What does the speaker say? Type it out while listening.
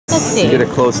Let's see. Get a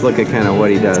close look at kind of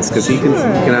what he does, because he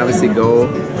can obviously go.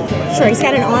 Sure, he's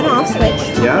got an on-off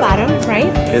switch on the bottom, right?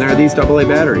 And are these AA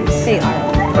batteries? They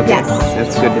are. Okay. Yes.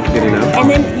 That's good to know. And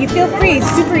then you feel free. It's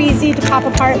super easy to pop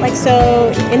apart, like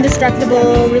so.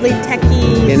 Indestructible, really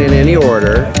techy. And in any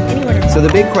order. Any order. So the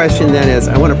big question then is,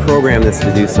 I want to program this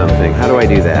to do something. How do I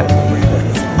do that?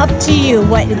 Up to you.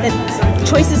 What the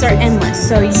choices are endless.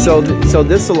 So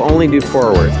this will only do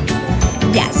forward.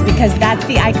 Yes, because that's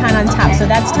the icon on top. So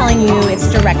that's telling you it's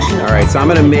directional. All right. So I'm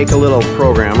going to make a little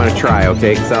program. I'm going to try.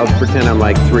 Okay. Because I'll pretend I'm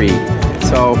like 3.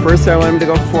 So first I want him to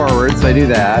go forward. So I do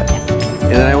that.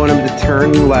 And then I want him to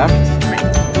turn left.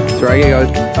 So I go,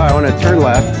 oh, I want to turn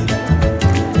left.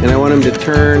 And I want him to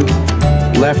turn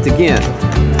left again.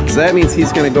 So that means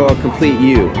he's going to go a complete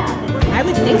U. I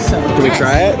would think so. Can we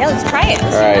try it? Yeah, let's try it. All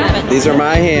right. These are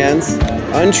my hands.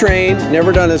 Untrained.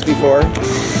 Never done this before.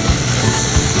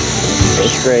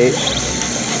 That's great.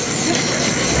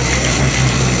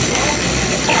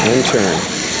 And turn.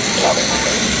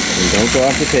 And don't go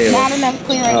off the table. Not enough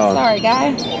clearance. Oh. Sorry,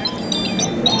 guy.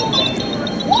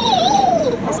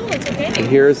 And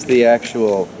here's the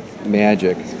actual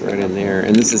magic right in there.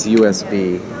 And this is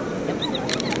USB.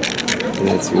 And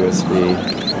it's USB.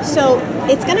 So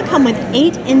it's going to come with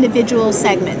 8 individual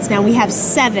segments. Now we have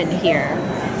 7 here.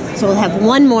 So we'll have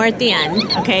 1 more at the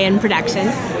end, okay, in production.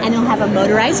 And it'll have a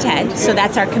motorized head. So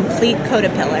that's our complete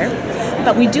Codepillar.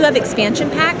 But we do have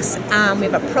expansion packs. We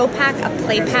have a Pro Pack, a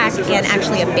Play Pack, and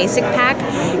actually a Basic Pack.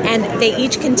 And they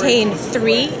each contain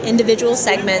 3 individual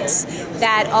segments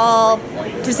that all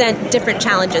present different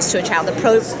challenges to a child. The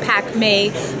Pro Pack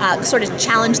may sort of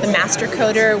challenge the master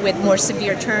coder with more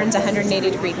severe turns,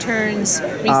 180-degree turns,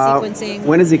 resequencing.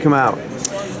 When does he come out?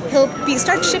 He'll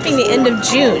start shipping the end of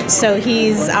June. So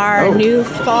he's our new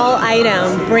fall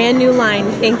item, brand new line,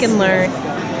 Think and Learn.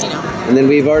 And then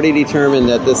we've already determined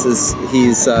that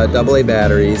he's AA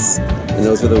batteries, and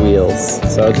those are the wheels.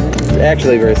 So it's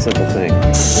actually a very simple thing.